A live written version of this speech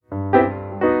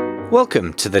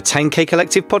Welcome to the 10K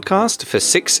Collective podcast for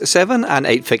 6, 7 and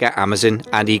 8-figure Amazon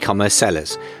and e-commerce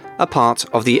sellers, a part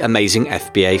of the amazing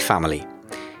FBA family.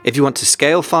 If you want to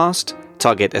scale fast,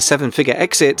 target a 7-figure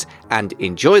exit and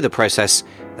enjoy the process,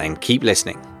 then keep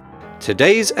listening.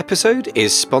 Today's episode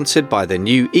is sponsored by the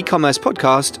new e-commerce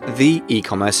podcast, The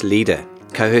E-Commerce Leader,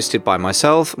 co-hosted by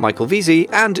myself, Michael Veazey,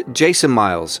 and Jason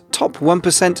Miles, top 1%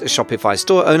 Shopify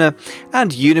store owner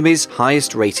and Udemy's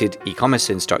highest rated e-commerce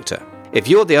instructor. If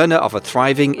you're the owner of a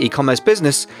thriving e-commerce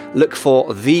business, look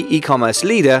for The E-Commerce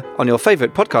Leader on your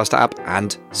favorite podcast app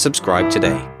and subscribe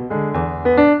today.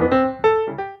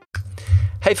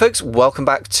 Hey folks, welcome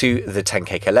back to the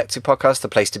 10K Collective podcast, the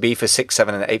place to be for 6,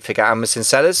 7 and 8-figure Amazon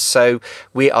sellers. So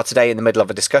we are today in the middle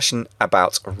of a discussion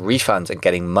about refunds and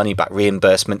getting money back,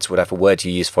 reimbursements, whatever word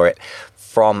you use for it,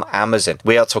 from Amazon.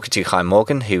 We are talking to Chaim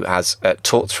Morgan, who has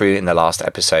talked through in the last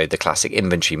episode the classic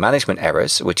inventory management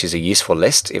errors, which is a useful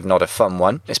list, if not a fun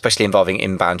one, especially involving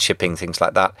inbound shipping, things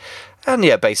like that. And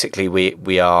yeah, basically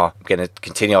we are going to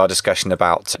continue our discussion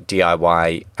about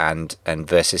DIY and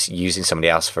versus using somebody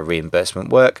else for reimbursement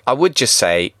work. I would just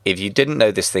say, if you didn't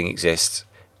know this thing exists,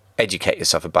 educate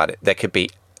yourself about it. There could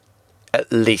be at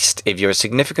least, if you're a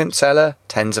significant seller,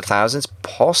 tens of thousands,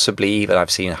 possibly even I've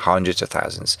seen hundreds of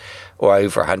thousands or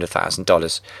over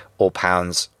 $100,000 or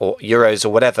pounds or euros or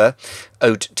whatever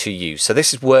owed to you. So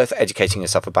this is worth educating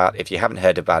yourself about if you haven't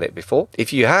heard about it before.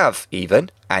 If you have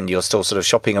even, and you're still sort of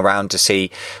shopping around to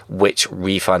see which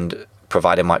refund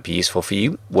provider might be useful for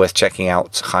you, worth checking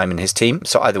out Chaim and his team.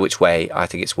 So either which way, I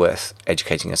think it's worth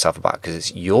educating yourself about, because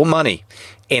it's your money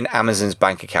in Amazon's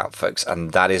bank account, folks,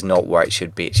 and that is not where it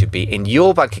should be. It should be in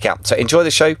your bank account. So enjoy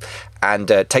the show and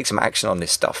take some action on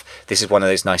this stuff. This is one of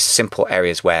those nice simple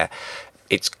areas where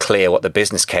it's clear what the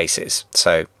business case is.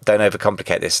 So don't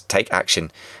overcomplicate this, take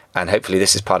action, and hopefully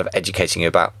this is part of educating you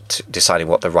about deciding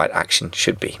what the right action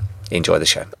should be. Enjoy the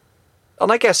show.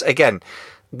 And I guess, again,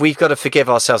 we've got to forgive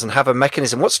ourselves and have a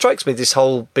mechanism. What strikes me, this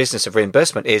whole business of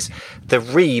reimbursement, is the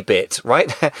re-bit, right?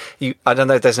 I don't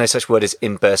know if there's no such word as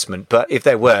imbursement, but if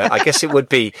there were, I guess it would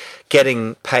be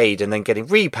getting paid and then getting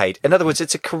repaid. In other words,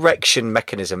 it's a correction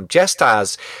mechanism, just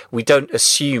as we don't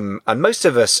assume, and most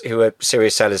of us who are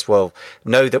serious sellers will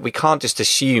know that we can't just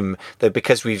assume that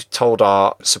because we've told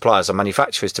our suppliers or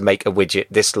manufacturers to make a widget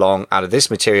this long out of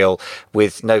this material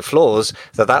with no flaws,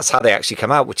 that that's how they actually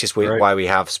come out, which is why we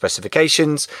have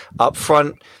specifications up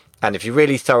front. And if you're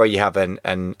really thorough, you have an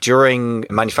during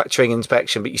manufacturing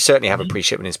inspection, but you certainly have a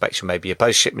pre-shipment inspection, maybe a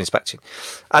post-shipment inspection.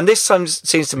 And this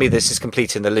seems to me this is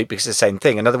complete in the loop, because it's the same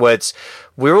thing. In other words,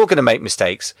 we're all going to make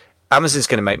mistakes. Amazon's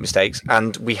going to make mistakes,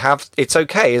 and it's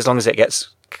okay as long as it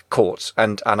gets caught.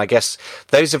 And I guess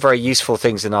those are very useful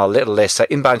things in our little list. So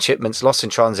inbound shipments, lost in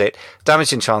transit,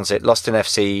 damaged in transit, lost in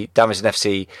FC, damaged in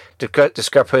FC,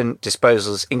 discrepant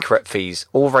disposals, incorrect fees,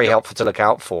 all very helpful to look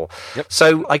out for.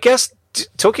 So I guess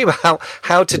talking about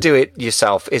how to do it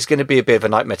yourself is going to be a bit of a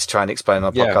nightmare to try and explain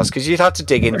on a podcast, because you'd have to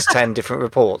dig into 10 different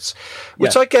reports,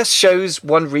 which I guess shows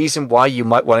one reason why you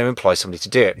might want to employ somebody to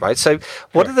do it, right? So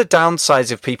what are the downsides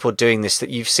of people doing this that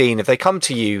you've seen? If they come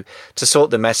to you to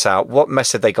sort the mess out, what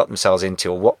mess have they got themselves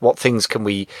into, or what things can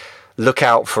we look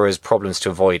out for as problems to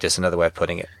avoid, is another way of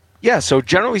putting it? Yeah, so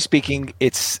generally speaking,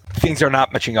 things are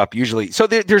not matching up usually. So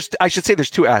there's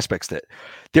two aspects to it.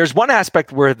 There's one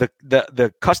aspect where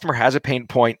the customer has a pain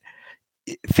point,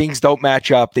 things don't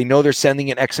match up, they know they're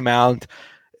sending an X amount,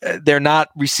 they're not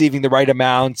receiving the right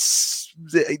amounts,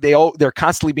 they're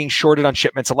constantly being shorted on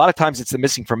shipments. A lot of times it's the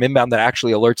missing from inbound that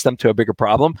actually alerts them to a bigger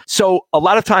problem. So a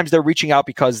lot of times they're reaching out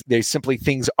because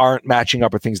things aren't matching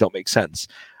up or things don't make sense.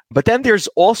 But then there's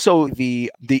also the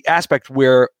aspect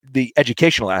where the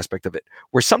educational aspect of it,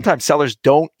 where sometimes sellers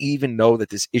don't even know that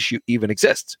this issue even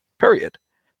exists, period.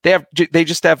 They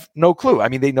just have no clue. I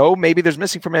mean, they know maybe there's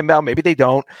missing from inbound, maybe they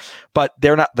don't, but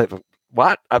they're not like,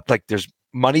 what? Like, there's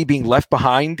money being left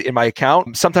behind in my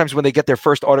account. Sometimes when they get their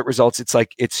first audit results,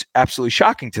 it's absolutely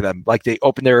shocking to them. Like, they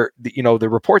open the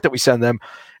report that we send them,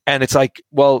 and it's like,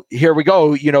 well, here we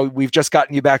go. We've just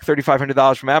gotten you back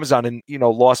 $3,500 from Amazon and,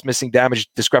 lost, missing,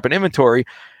 damaged, discrepant inventory.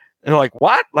 And they're like,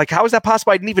 what? Like, how is that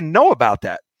possible? I didn't even know about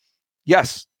that.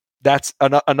 Yes. That's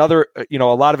another, a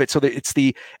lot of it. So it's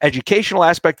the educational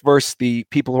aspect versus the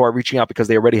people who are reaching out because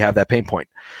they already have that pain point.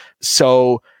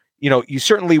 So, you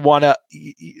certainly want to,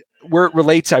 where it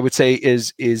relates, I would say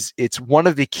is it's one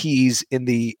of the keys in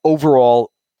the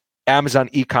overall Amazon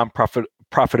e-com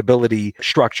profitability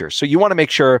structure. So you want to make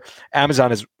sure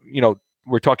Amazon is,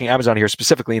 we're talking Amazon here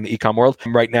specifically in the e-com world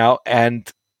right now. And,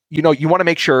 you want to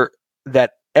make sure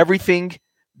that everything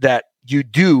that you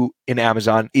do in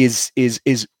Amazon is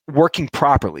working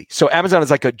properly. So Amazon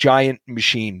is like a giant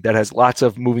machine that has lots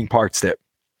of moving parts there.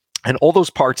 And all those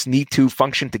parts need to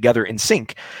function together in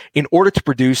sync in order to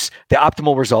produce the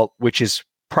optimal result, which is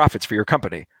profits for your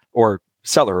company or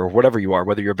seller or whatever you are,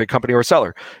 whether you're a big company or a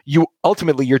seller.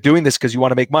 You're doing this because you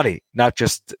want to make money, not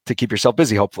just to keep yourself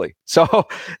busy, hopefully. So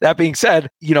that being said,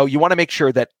 you want to make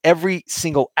sure that every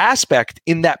single aspect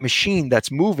in that machine that's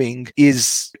moving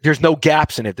there's no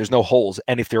gaps in it. There's no holes.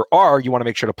 And if there are, you want to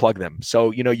make sure to plug them.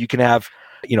 So, you can have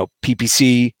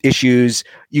PPC issues.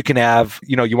 You can have,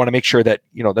 you want to make sure that,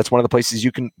 that's one of the places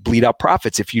you can bleed out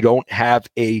profits. If you don't have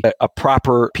a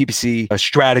proper PPC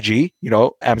strategy,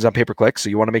 Amazon pay-per-click. So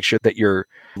you want to make sure that you're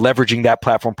leveraging that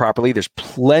platform properly. There's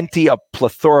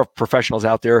plethora of professionals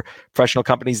out there, professional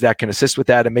companies that can assist with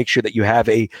that and make sure that you have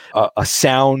a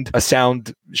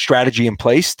sound strategy in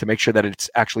place to make sure that it's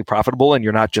actually profitable and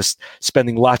you're not just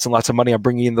spending lots and lots of money on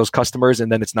bringing in those customers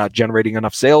and then it's not generating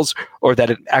enough sales, or that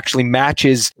it actually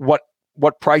matches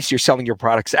what price you're selling your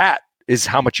products at is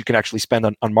how much you can actually spend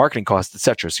on marketing costs,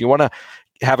 etc. So you want to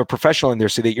have a professional in there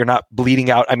so that you're not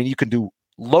bleeding out. I mean, you can do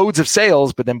loads of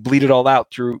sales, but then bleed it all out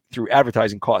through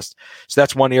advertising costs. So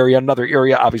that's one area. Another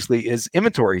area, obviously, is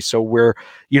inventory. So where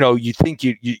you think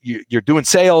you're doing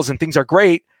sales and things are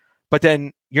great, but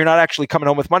then you're not actually coming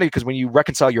home with money because when you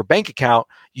reconcile your bank account,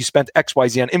 you spent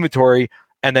XYZ on inventory,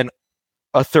 and then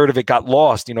a third of it got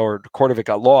lost, or a quarter of it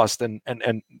got lost, and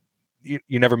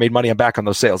you never made money back on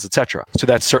those sales, etc. So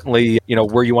that's certainly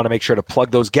where you want to make sure to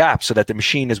plug those gaps so that the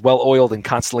machine is well oiled and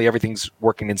constantly everything's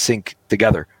working in sync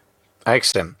together.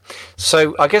 Excellent.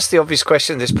 So I guess the obvious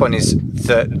question at this point is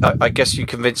that I guess you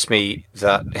convinced me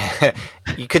that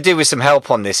you could do with some help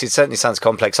on this. It certainly sounds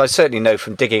complex. I certainly know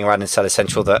from digging around in Seller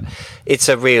Central that it's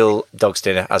a real dog's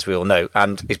dinner, as we all know.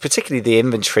 And it's particularly the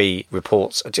inventory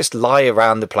reports just lie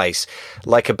around the place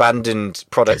like abandoned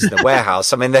products in a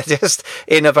warehouse. I mean, they're just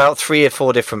in about 3 or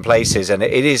 4 different places, and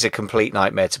it is a complete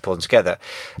nightmare to pull them together.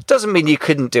 It doesn't mean you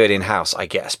couldn't do it in-house, I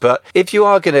guess. But if you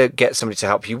are going to get somebody to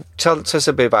help you, tell us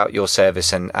a bit about your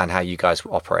service and how you guys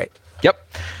operate. Yep.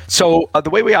 So the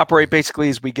way we operate basically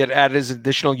is we get added as an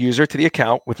additional user to the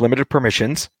account with limited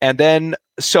permissions. And then,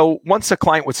 so once a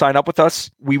client would sign up with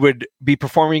us, we would be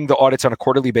performing the audits on a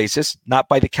quarterly basis, not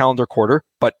by the calendar quarter,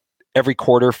 but every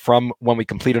quarter from when we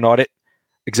complete an audit.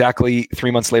 Exactly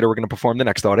 3 months later, we're going to perform the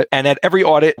next audit. And at every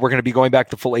audit, we're going to be going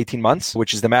back the full 18 months,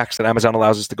 which is the max that Amazon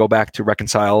allows us to go back to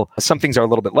reconcile. Some things are a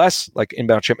little bit less, like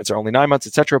inbound shipments are only 9 months,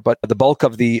 etc. But the bulk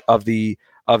of the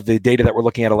data that we're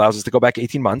looking at allows us to go back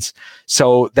 18 months.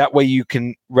 So that way you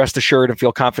can rest assured and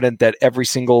feel confident that every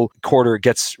single quarter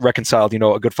gets reconciled,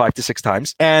 a good 5 to 6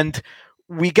 times. And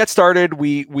we get started.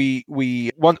 The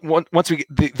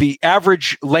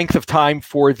average length of time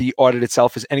for the audit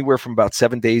itself is anywhere from about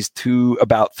 7 days to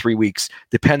about 3 weeks,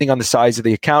 depending on the size of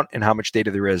the account and how much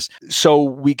data there is. So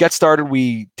we get started.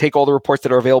 We take all the reports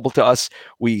that are available to us.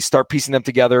 We start piecing them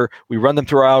together. We run them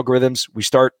through our algorithms. We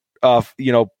start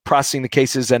processing the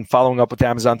cases and following up with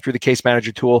Amazon through the case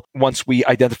manager tool. Once we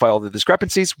identify all the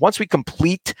discrepancies, once we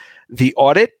complete the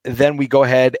audit, then we go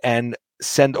ahead and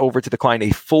send over to the client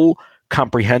a full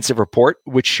comprehensive report,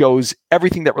 which shows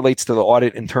everything that relates to the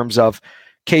audit in terms of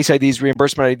case IDs,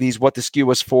 reimbursement IDs, what the SKU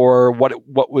was for, what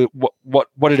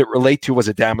did it relate to? Was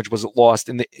it damaged? Was it lost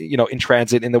in the in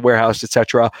transit, in the warehouse,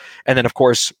 etc. And then of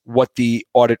course what the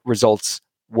audit results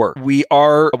were. We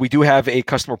do have a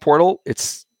customer portal.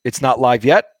 It's not live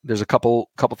yet. There's a couple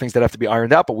things that have to be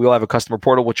ironed out, but we'll have a customer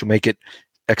portal which will make it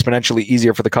exponentially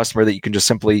easier for the customer, that you can just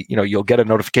simply, you'll get a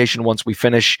notification once we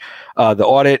finish the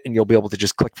audit, and you'll be able to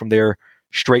just click from there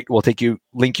straight. We'll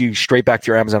link you straight back to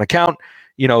your Amazon account,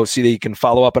 so that you can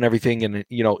follow up on everything and,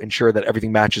 ensure that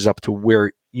everything matches up to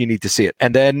where you need to see it.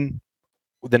 And then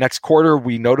the next quarter,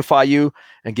 we notify you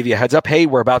and give you a heads up. Hey,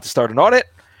 we're about to start an audit.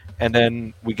 And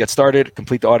then we get started,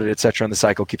 complete the audit, etc. And the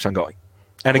cycle keeps on going.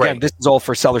 And again, This is all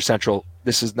for Seller Central.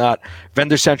 This is not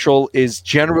Vendor Central. Is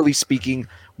generally speaking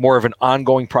more of an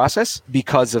ongoing process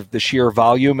because of the sheer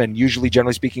volume. And usually,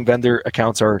 generally speaking, vendor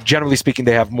accounts are, generally speaking,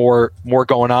 they have more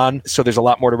going on. So there's a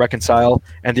lot more to reconcile.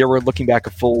 And there we're looking back a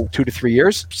full 2 to 3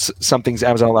 years. Some things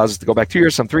Amazon allows us to go back 2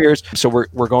 years, some 3 years. So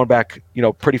we're going back,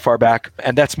 pretty far back.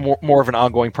 And that's more of an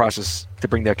ongoing process to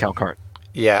bring the account current.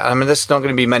 Yeah, I mean, there's not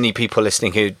going to be many people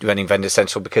listening who are running Vendor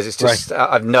Central because it's just, right.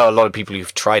 I know a lot of people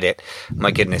who've tried it,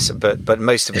 my goodness, but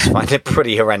most of us find it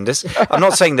pretty horrendous. I'm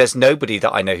not saying there's nobody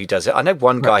that I know who does it. I know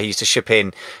one guy who used to ship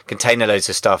in container loads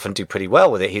of stuff and do pretty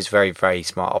well with it. He's a very, very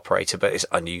smart operator, but it's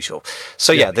unusual.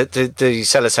 So yeah, the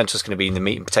Seller Central is going to be in the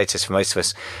meat and potatoes for most of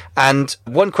us. And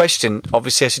one question,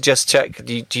 obviously I should just check,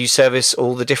 do you service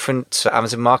all the different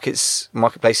Amazon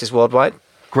marketplaces worldwide?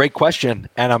 Great question.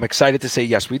 And I'm excited to say,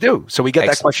 yes, we do. So we get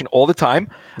that question all the time.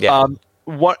 Yeah.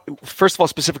 First of all,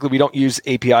 specifically, we don't use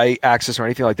API access or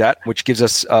anything like that, which gives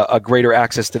us a greater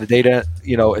access to the data,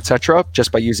 et cetera,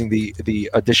 just by using the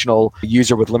additional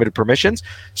user with limited permissions.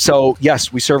 So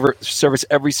yes, we service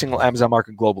every single Amazon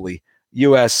market globally.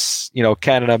 US,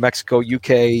 Canada, Mexico,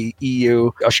 UK,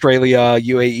 EU, Australia,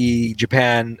 UAE,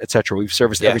 Japan, etc. We've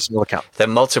serviced every single account. They're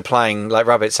multiplying like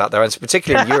rabbits out there, and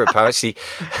particularly in Europe. Actually,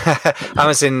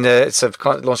 Amazon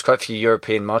launched quite a few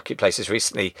European marketplaces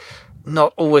recently.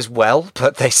 Not always well,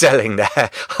 but they're selling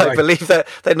there. I believe that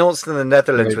they launched in the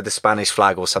Netherlands with the Spanish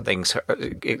flag or something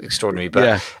extraordinary.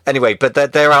 But anyway, but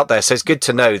they're out there. So it's good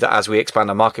to know that as we expand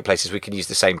our marketplaces, we can use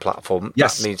the same platform.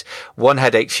 Yes. That means one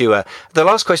headache fewer. The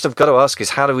last question I've got to ask is,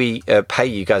 how do we pay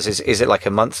you guys? Is it like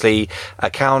a monthly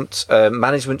account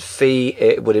management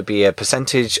fee? Would it be a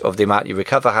percentage of the amount you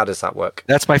recover? How does that work?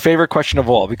 That's my favorite question of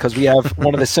all, because we have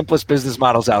one of the simplest business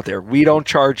models out there. We don't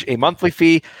charge a monthly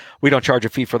fee. We don't charge a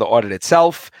fee for the audit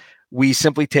itself. We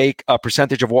simply take a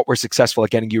percentage of what we're successful at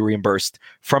getting you reimbursed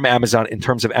from Amazon in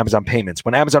terms of Amazon payments.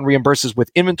 When Amazon reimburses with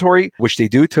inventory, which they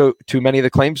do to many of the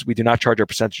claims, we do not charge a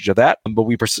percentage of that, but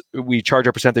we charge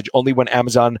a percentage only when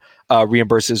Amazon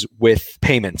reimburses with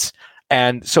payments.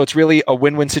 And so it's really a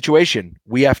win-win situation.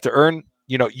 We have to earn,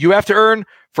 you have to earn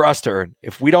for us to earn.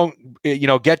 If we don't,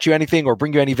 get you anything or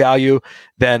bring you any value,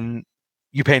 then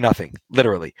you pay nothing,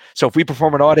 literally. So if we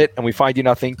perform an audit and we find you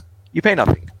nothing, you pay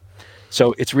nothing.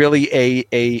 So it's really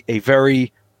a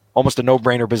very, almost a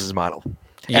no-brainer business model.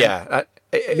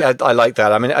 I like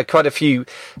that. I mean, quite a few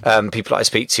people that I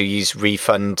speak to use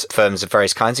refund firms of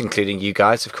various kinds, including you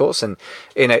guys, of course. And,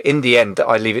 in the end,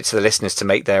 I leave it to the listeners to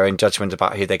make their own judgment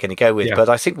about who they're going to go with. Yeah. But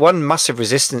I think one massive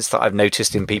resistance that I've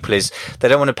noticed in people is they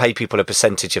don't want to pay people a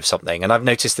percentage of something. And I've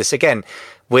noticed this again,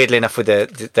 weirdly enough, with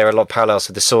there are a lot of parallels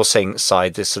with the sourcing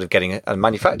side, this sort of getting a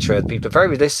manufacturer. People are very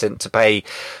resistant to pay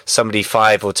somebody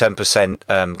 5 or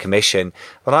 10% commission.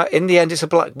 But in the end, it's a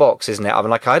black box, isn't it? I'm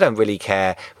like, I don't really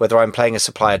care whether I'm paying a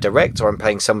supplier direct or I'm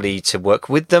paying somebody to work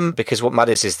with them, because what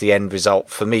matters is the end result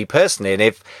for me personally. And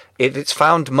if it's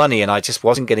found money and I just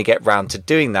wasn't going to get round to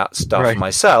doing that stuff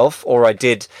myself, or I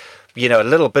did, a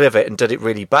little bit of it and did it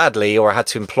really badly, or I had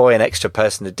to employ an extra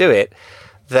person to do it,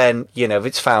 then, if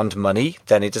it's found money,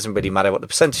 then it doesn't really matter what the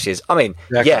percentage is. I mean,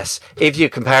 yes, if you're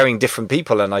comparing different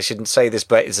people, and I shouldn't say this,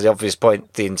 but it's the obvious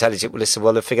point, the intelligent listener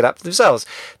will have figured out for themselves.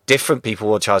 Different people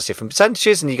will charge different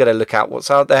percentages, and you got to look out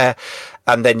what's out there,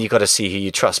 and then you got to see who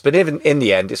you trust. But even in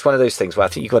the end, it's one of those things where I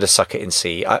think you got to suck it and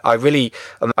see.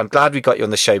 I'm glad we got you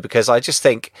on the show, because I just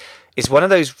think it's one of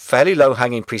those fairly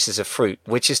low-hanging pieces of fruit,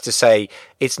 which is to say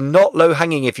it's not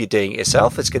low-hanging if you're doing it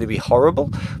yourself. It's going to be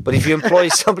horrible. But if you employ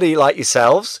somebody like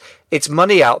yourselves, it's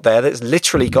money out there that's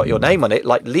literally got your name on it.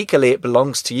 Like, legally, it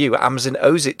belongs to you. Amazon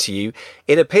owes it to you.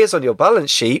 It appears on your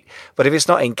balance sheet, but if it's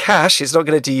not in cash, it's not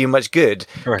going to do you much good,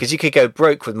 because you could go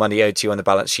broke with money owed to you on the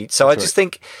balance sheet. So I just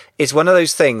think it's one of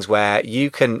those things where you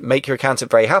can make your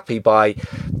accountant very happy by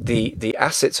the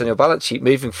assets on your balance sheet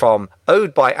moving from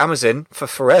owed by Amazon for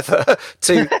forever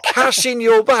to cash in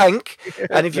your bank.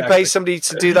 And if you pay somebody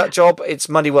to do that job, it's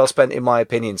money well spent, in my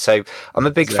opinion. So I'm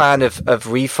a big fan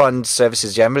of refund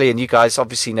services generally, and you guys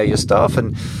obviously know your stuff.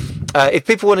 And if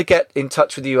people want to get in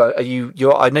touch with you,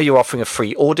 I know you're offering a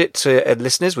free audit to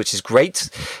listeners, which is great.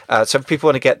 So if people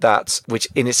want to get that, which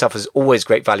in itself is always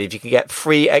great value, if you can get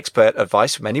free expert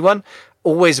advice from anyone,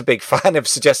 always a big fan of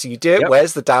suggesting you do it. Yep.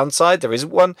 Where's the downside? There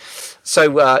isn't one.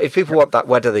 So if people want that,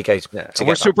 where do they go to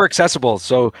we're super accessible.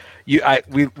 So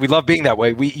we love being that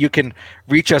way. You can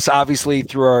reach us obviously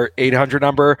through our 800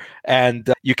 number,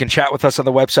 and you can chat with us on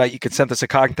the website. You can send us a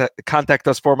contact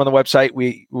us form on the website.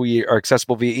 We are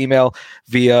accessible via email,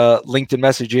 via LinkedIn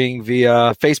messaging,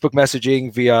 via Facebook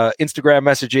messaging, via Instagram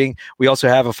messaging. We also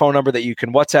have a phone number that you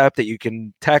can WhatsApp, that you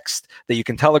can text, that you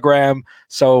can Telegram.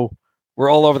 So we're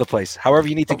all over the place. However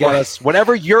you need to get us,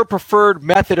 whatever your preferred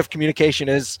method of communication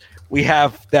is, we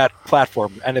have that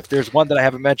platform. And if there's one that I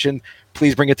haven't mentioned,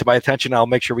 please bring it to my attention. I'll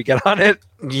make sure we get on it.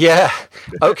 Yeah.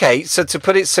 Okay. So to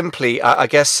put it simply, I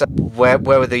guess where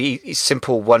would the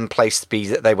simple one place to be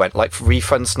that they went? Like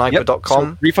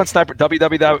refundsniper.com? Yep. So refundsniper,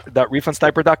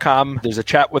 www.refundsniper.com. There's a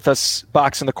chat with us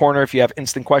box in the corner. If you have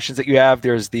instant questions that you have,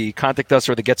 there's the contact us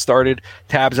or the get started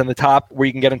tabs on the top where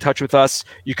you can get in touch with us.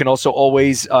 You can also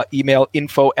always email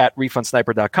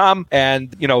info@refundsniper.com.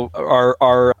 And,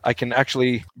 I can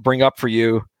actually bring up for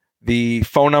you the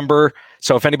phone number.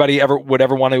 So if anybody would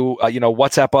ever want to,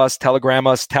 WhatsApp us, Telegram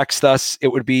us, text us, it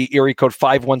would be area code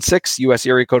 516, US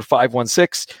area code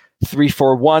 516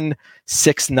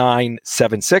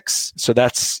 341-6976. So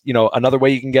that's, another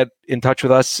way you can get in touch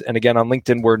with us. And again, on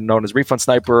LinkedIn, we're known as Refund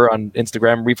Sniper, on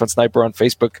Instagram, Refund Sniper, on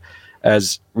Facebook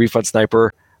as Refund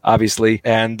Sniper, obviously.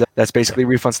 And that's basically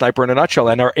Refund Sniper in a nutshell.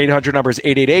 And our 800 number is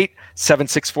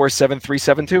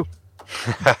 888-764-7372.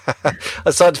 I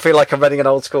started to feel like I'm running an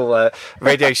old school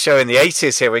radio show in the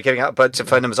 80s here. We're giving out a bunch of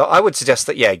phone numbers. I would suggest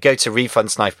that, go to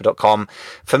refundsniper.com.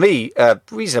 For me,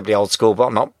 reasonably old school,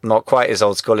 but not quite as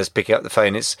old school as picking up the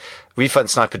phone. It's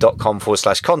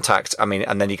refundsniper.com/contact.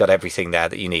 And then you got everything there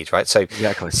that you need, right? So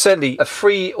exactly. Certainly a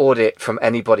free audit from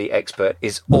anybody expert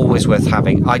is always worth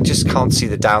having. I just can't see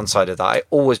the downside of that. I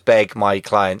always beg my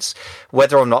clients,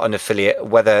 whether I'm not an affiliate,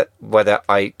 whether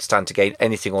I stand to gain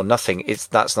anything or nothing,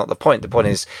 that's not the point. The point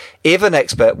is, if an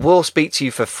expert will speak to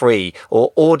you for free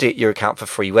or audit your account for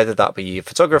free, whether that be your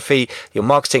photography, your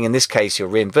marketing, in this case, your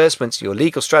reimbursements, your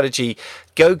legal strategy,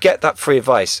 go get that free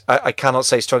advice. I cannot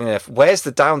say strong enough. Where's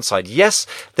the downside? Yes,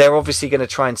 they're obviously going to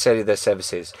try and sell you their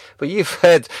services, but you've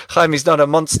heard Jaime's not a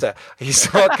monster.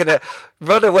 He's not going to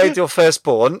run away with your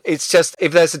firstborn. It's just,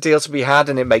 if there's a deal to be had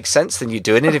and it makes sense, then you're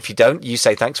doing it. If you don't, you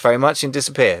say thanks very much and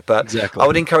disappear. But exactly. I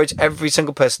would encourage every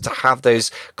single person to have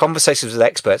those conversations with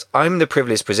experts. I'm in the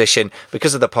privileged position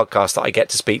because of the podcast that I get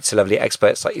to speak to lovely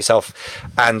experts like yourself.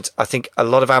 And I think a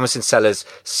lot of Amazon sellers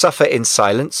suffer in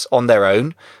silence on their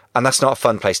own. And that's not a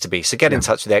fun place to be. So get in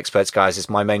touch with the experts, guys, is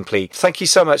my main plea. Thank you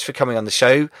so much for coming on the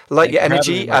show. Like your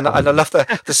energy, and I love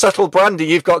the subtle branding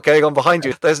you've got going on behind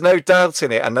you. There's no doubt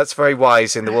in it, and that's very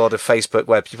wise in the world of Facebook,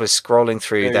 where people are scrolling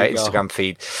through their Instagram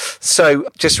feed. So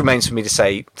just remains for me to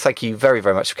say thank you very,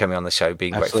 very much for coming on the show,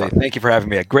 being great fun. Thank you for having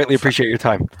me. I greatly appreciate your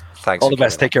time. Thanks. All the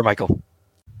best. Take care, Michael.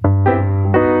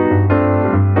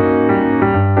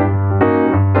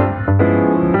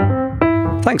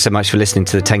 Thanks so much for listening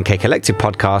to the 10K Collective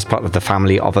podcast, part of the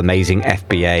family of amazing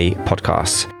FBA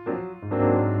podcasts.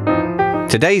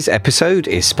 Today's episode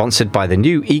is sponsored by the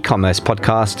new e-commerce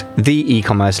podcast, The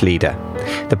E-Commerce Leader.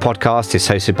 The podcast is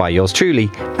hosted by yours truly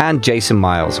and Jason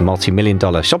Miles,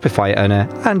 multi-million-dollar Shopify owner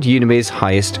and Udemy's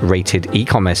highest-rated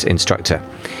e-commerce instructor.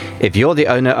 If you're the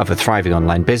owner of a thriving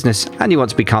online business and you want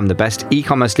to become the best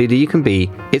e-commerce leader you can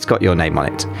be, it's got your name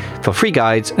on it. For free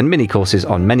guides and mini courses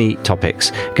on many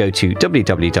topics, go to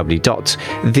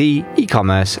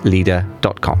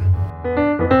www.theecommerceleader.com.